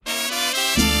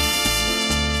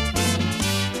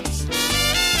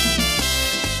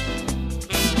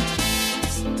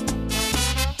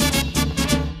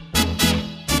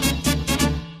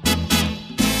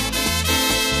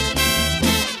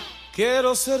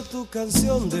Quiero ser tu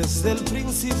canción desde el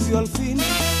principio al fin.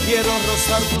 Quiero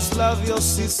rozar tus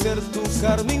labios y ser tu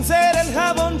carmín. Ser el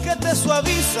jabón que te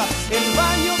suaviza, el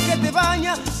baño que te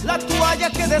baña, la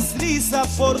toalla que desliza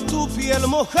por tu piel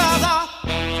mojada.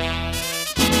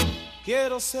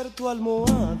 Quiero ser tu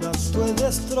almohada, tu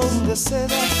edestrón de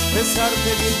seda,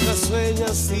 besarte mientras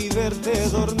sueñas y verte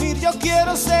dormir. Yo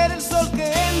quiero ser el sol que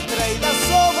entra y da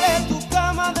sobre tu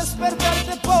cama,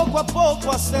 despertarte poco a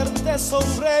poco, hacerte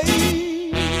sonreír.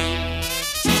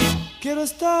 Quiero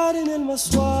estar en el más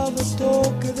suave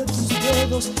toque de tus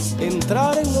dedos,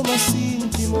 entrar en lo más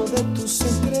íntimo de tu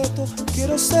secreto.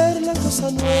 Quiero ser la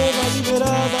cosa nueva,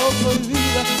 liberada o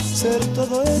prohibida, ser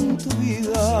todo en tu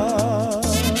vida.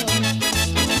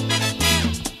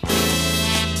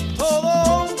 Todo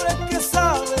hombre que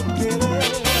sabe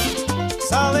querer,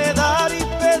 sabe dar y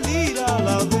pedir a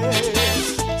la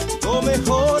vez. Lo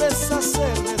mejor es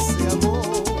hacer de ese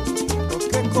amor lo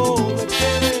que come,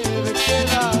 que debe, que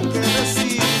da, que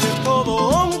recibe. Todo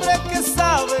hombre que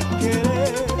sabe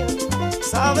querer,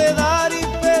 sabe dar y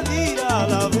pedir a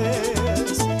la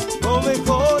vez. Lo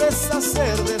mejor es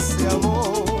hacer de ese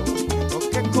amor lo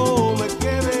que come,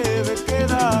 que bebe, que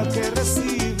da, que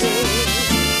recibe.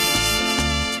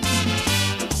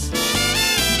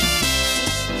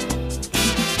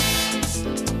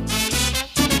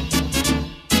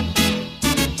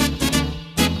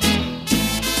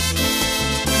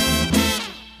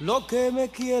 Lo que me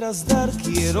quieras dar,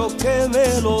 quiero que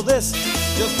me lo des.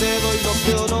 Yo te doy lo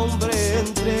que un hombre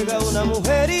entrega a una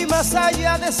mujer. Y más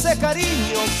allá de ese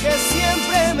cariño que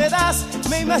siempre me das,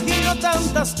 me imagino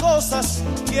tantas cosas,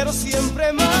 quiero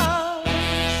siempre más.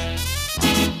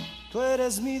 Tú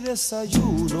eres mi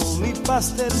desayuno, mi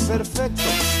pastel perfecto,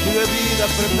 mi bebida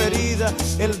preferida,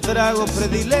 el trago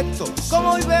predilecto.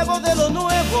 Como hoy bebo de lo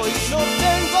nuevo y no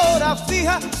tengo hora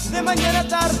fija, de mañana,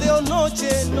 tarde o noche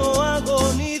no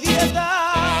hago ni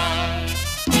dieta.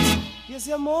 Y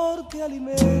ese amor que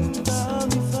alimenta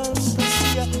mi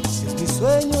fantasía, es mi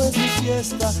sueño, es mi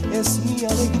fiesta, es mi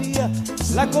alegría.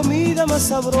 La comida más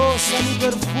sabrosa, mi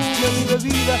perfume, mi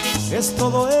bebida, es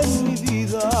todo en mi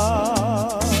vida.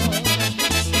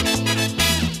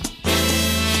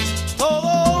 Todo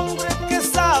hombre que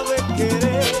sabe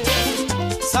querer,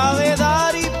 sabe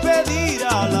dar y pedir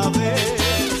a la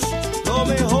vez. Lo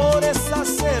mejor es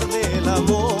hacer del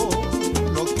amor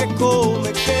lo que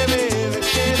come, que bebe,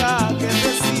 que da, que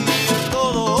recibe.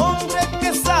 Todo hombre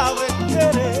que sabe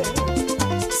querer,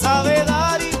 sabe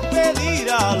dar y pedir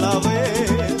a la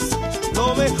vez.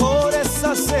 Lo mejor es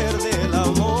hacer del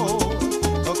amor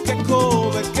lo que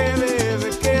come, que bebe,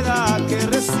 que da, que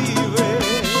recibe.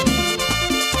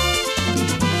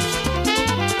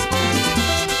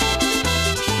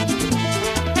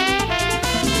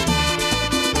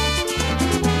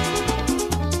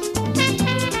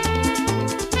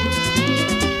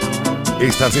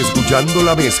 Estás escuchando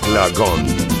la mezcla con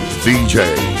DJ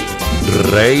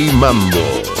RayMambo.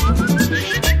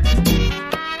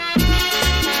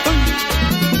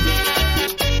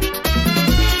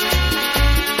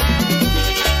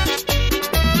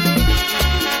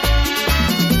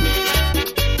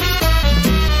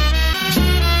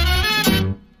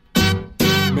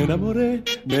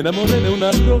 Me enamoré de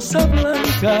una rosa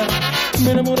blanca.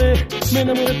 Me enamoré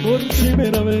por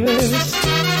primera vez.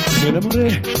 Me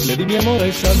enamoré, le di mi amor a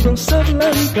esa rosa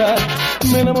blanca.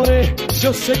 Me enamoré,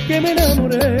 yo sé que me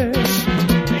enamoré.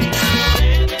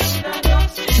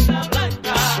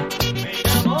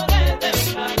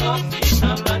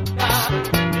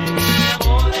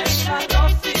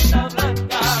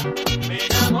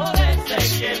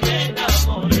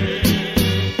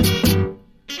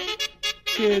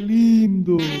 ¡Qué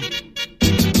lindo!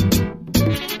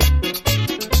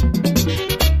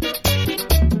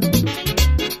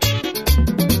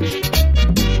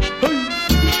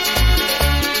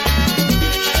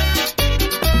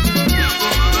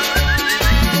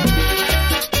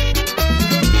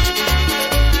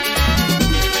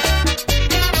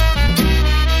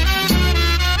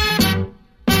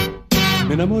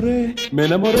 Me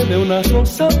enamoré de una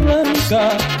rosa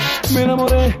blanca. Me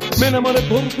enamoré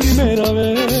por primera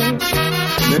vez.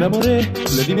 Me enamoré,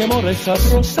 le di mi amor a esa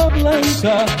rosa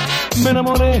blanca. Me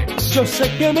enamoré, yo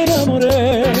sé que me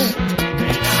enamoré. Me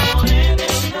enamoré de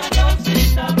una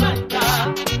rosita blanca.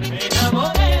 Me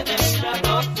enamoré de una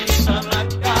rosita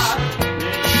blanca.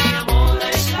 Me enamoré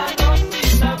de esa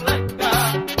rosita blanca.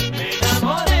 Me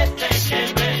enamoré, sé que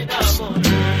me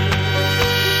enamoré.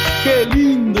 Qué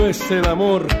lindo es el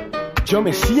amor. Yo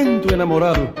me siento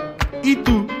enamorado. ¿Y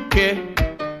tú qué?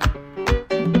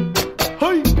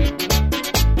 ¡Ay!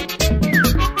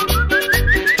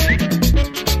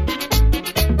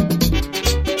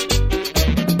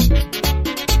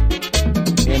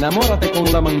 enamórate con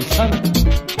la manzana.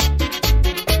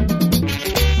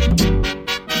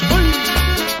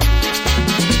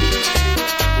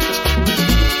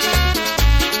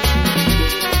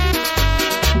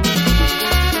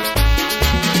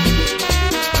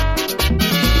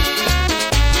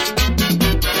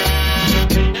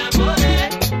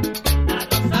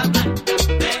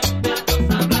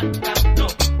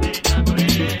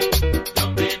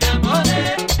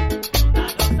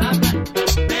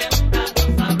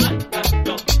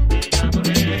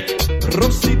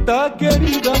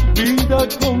 Querida, vida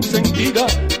consentida,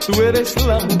 tú eres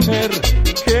la mujer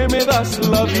que me das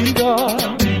la vida.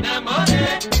 Yo me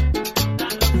enamoré de una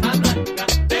rosa blanca,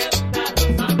 de una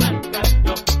rosa blanca.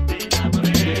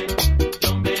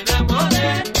 Yo me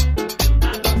enamoré de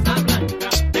una rosa blanca,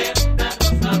 de una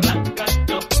rosa blanca.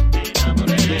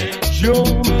 Yo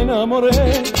me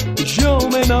enamoré. Yo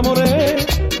me enamoré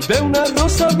de una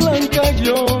rosa blanca,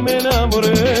 yo me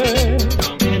enamoré.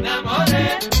 Yo me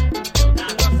enamoré.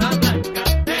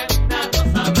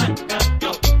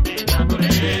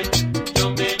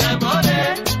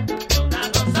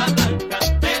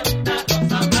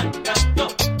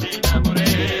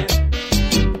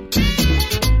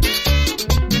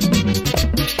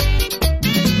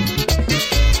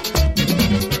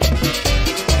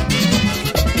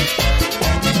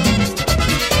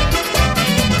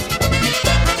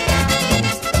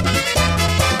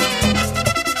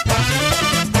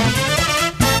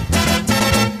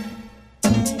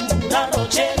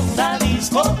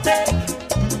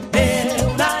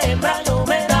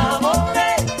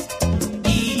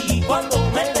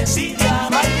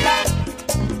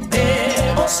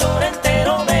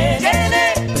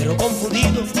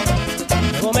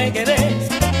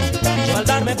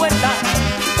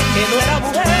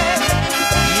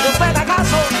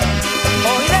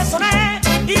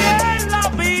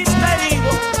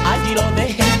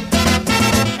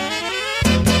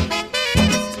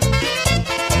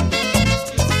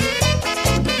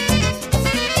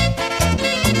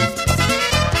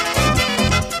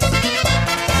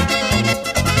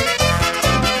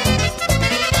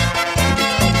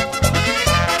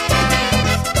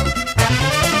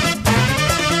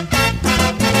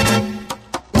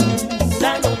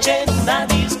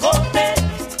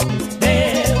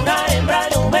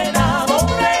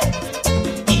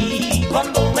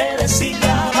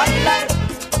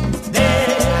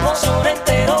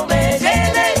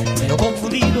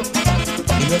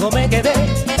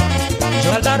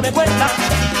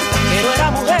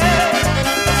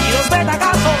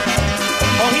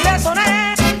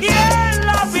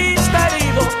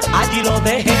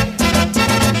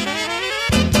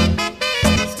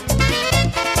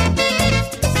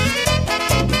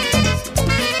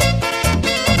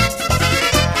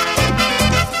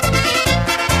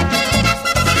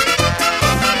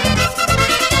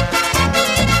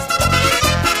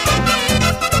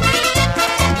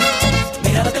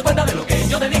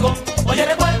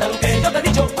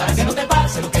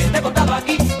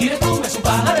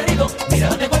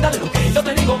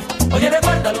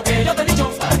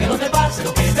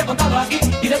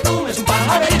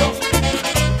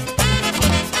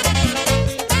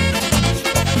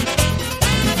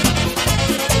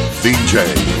 DJ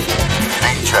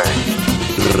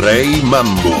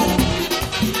RayMambo.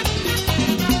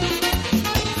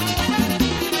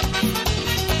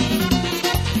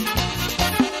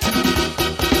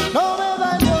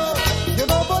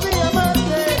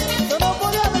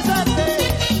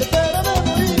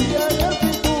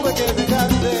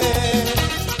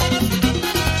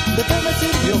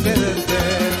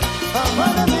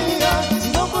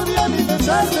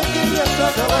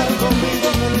 Acabar conmigo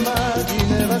me lo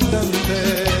imaginé bastante.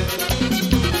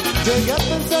 Llegué a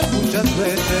pensar muchas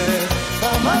veces,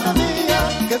 amada mía,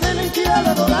 que deleité al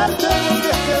adorarte, volví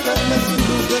a quedarme sin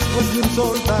luz después de un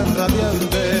sol tan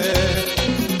radiante.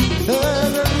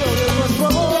 En el río de nuestro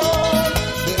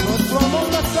amor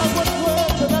las aguas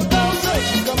vuelven al cauce.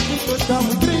 El campito está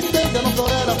muy triste, ya no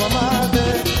tolera tu amarte.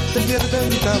 Se pierde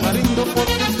en tamarindo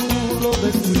porque tú lo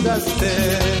descuidaste.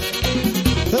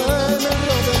 En el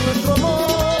río de nuestro amor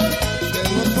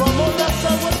las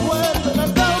aguas vuelven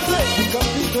al cauce. El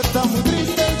campito está muy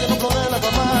triste, ya no tolera tu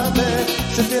amarte.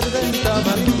 Se pierde en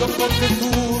tamarindo porque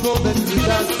tú lo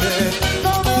descuidaste.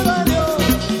 No me daño,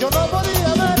 yo no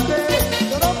podía verte,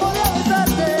 yo no podía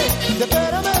besarte. De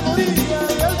pena me moría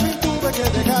y al fin tuve que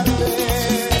dejarte.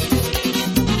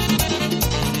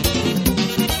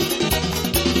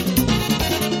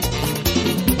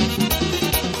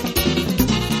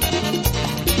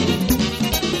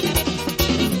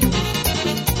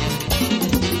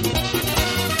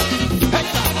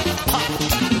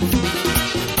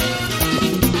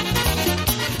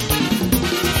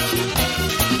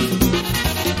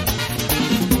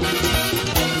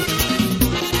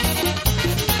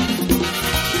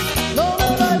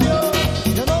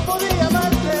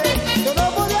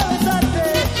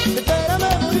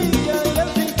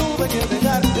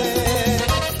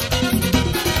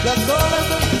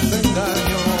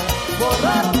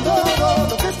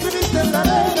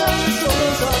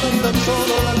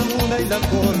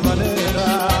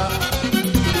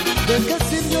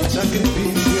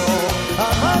 sacrificio.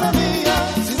 Amada mía,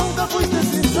 si nunca fuiste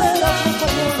sincera, fue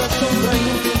como una sombra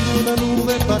inútil de una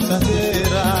nube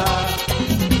pasajera.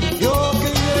 Yo que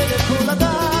llegue con la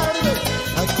tarde,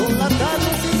 ay, con la tarde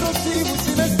sin rocío y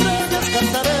sin estrellas,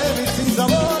 cantaré mis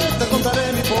sinsabores, te contaré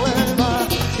mi poema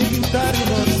y pintaré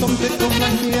un horizonte con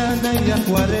mañana y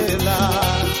acuarela.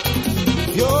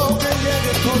 Yo que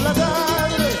llegue con la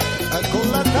tarde, ay, con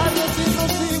la tarde sin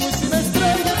rocío y sin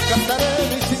estrellas, cantaré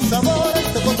mis sinsabores,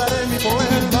 te contaré mi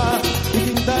poema y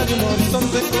pintaré un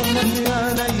horizonte con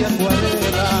mañana y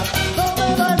acuarela. No me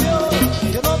valió,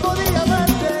 yo no podía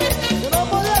amarte, yo no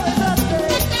podía besarte,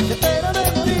 de pena me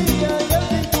moría y al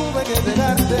fin tuve que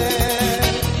dejarte.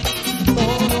 No,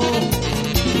 no,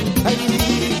 ay.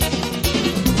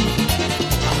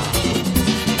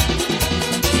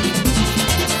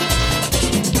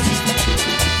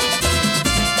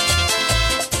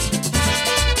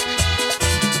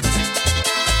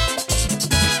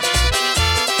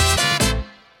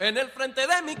 En el frente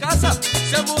de mi casa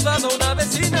se ha mudado una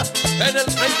vecina. En el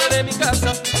frente de mi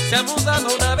casa se ha mudado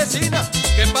una vecina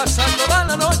que pasa toda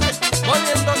la noche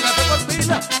moliendo café por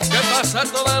pila. Que pasa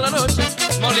toda la noche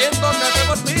moliendo café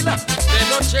por pila. De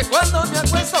noche cuando me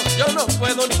acuesto yo no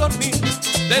puedo ni dormir.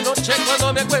 De noche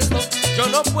cuando me acuesto yo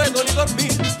no puedo ni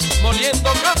dormir.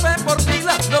 Moliendo café por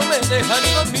pila no me deja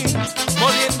ni dormir.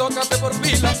 Moliendo café por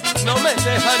pila no me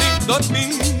deja ni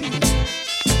dormir.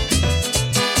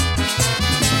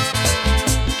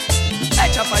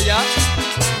 Echa para allá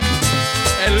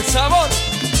el sabor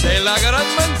de la gran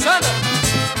manzana.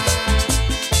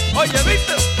 Oye,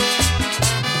 ¿viste?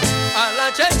 A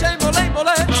la cheche y mole y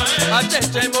mole, a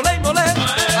cheche y mole y mole,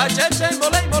 a cheche y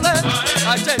mole y mole,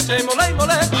 a cheche y mole y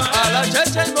mole, a la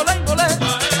cheche y mole y mole,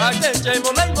 a cheche y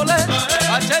mole y mole,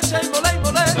 a cheche y mole y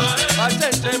mole, a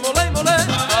cheche y mole y mole,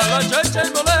 a la cheche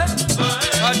y mole,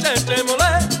 a cheche y mole,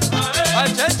 a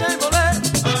cheche y mole,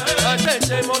 a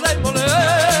cheche y mole y mole.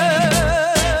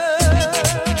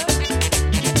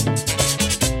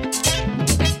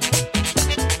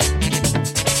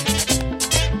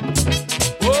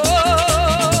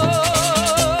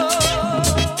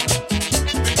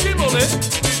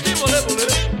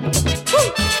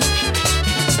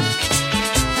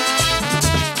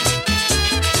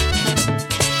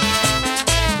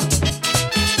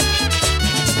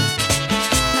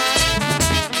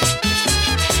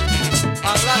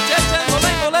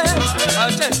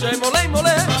 Cheche mole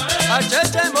mole, a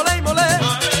cheche mole mole,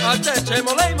 a cheche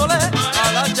mole mole,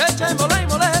 a la cheche mole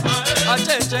mole, a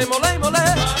cheche mole mole,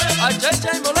 a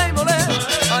cheche mole mole,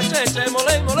 a cheche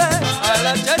mole mole, a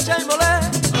la cheche mole,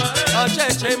 a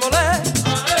cheche mole,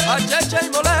 a cheche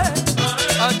mole,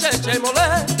 a cheche mole,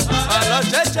 a la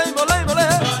cheche mole mole,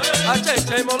 a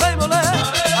cheche mole mole,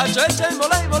 a cheche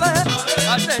mole mole,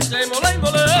 a cheche mole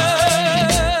mole.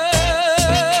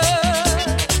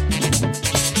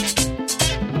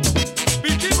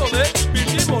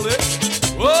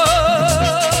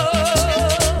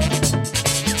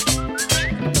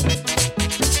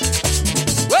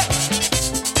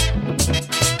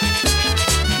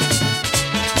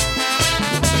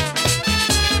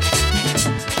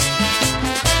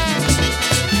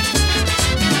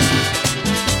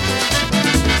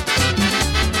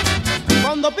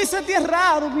 Cuando pise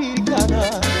tierra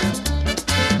dominicana,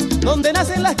 donde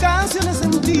nacen las canciones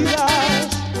sentidas,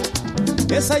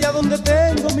 es allá donde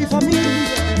tengo mi familia,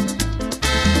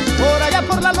 por allá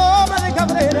por la loma de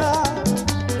Cabrera,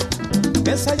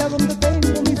 es allá donde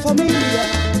tengo mi familia,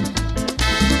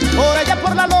 por allá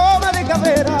por la loma de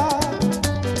Cabrera.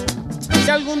 Si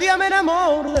algún día me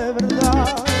enamoro de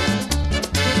verdad,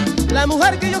 la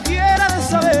mujer que yo quiera de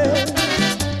saber,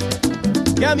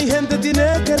 que a mi gente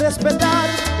tiene que respetar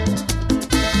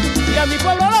y a mi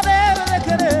pueblo lo debe de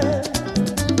querer,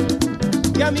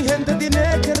 que a mi gente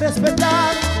tiene que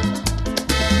respetar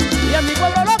y a mi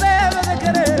pueblo lo debe de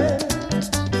querer.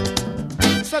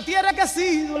 Esa tierra que ha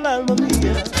sido el alma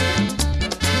mía,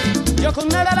 yo con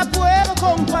nada la puedo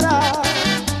comparar.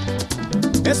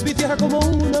 Es mi tierra como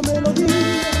una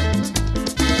melodía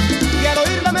y al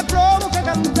oírla me provoca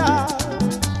cantar.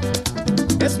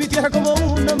 Es mi tierra como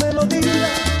una melodía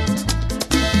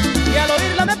y al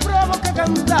oírla me provoca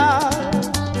cantar.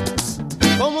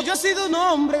 Como yo he sido un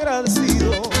hombre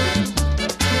agradecido,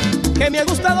 que me ha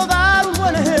gustado dar un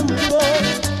buen ejemplo.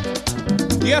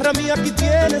 Tierra mía, aquí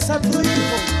tienes a tu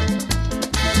hijo,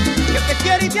 que te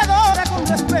quiere y te adora con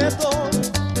respeto.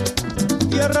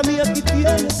 Tierra mía, aquí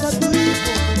tienes a tu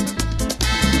hijo,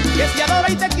 que te adora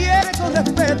y te quiere con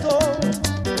respeto.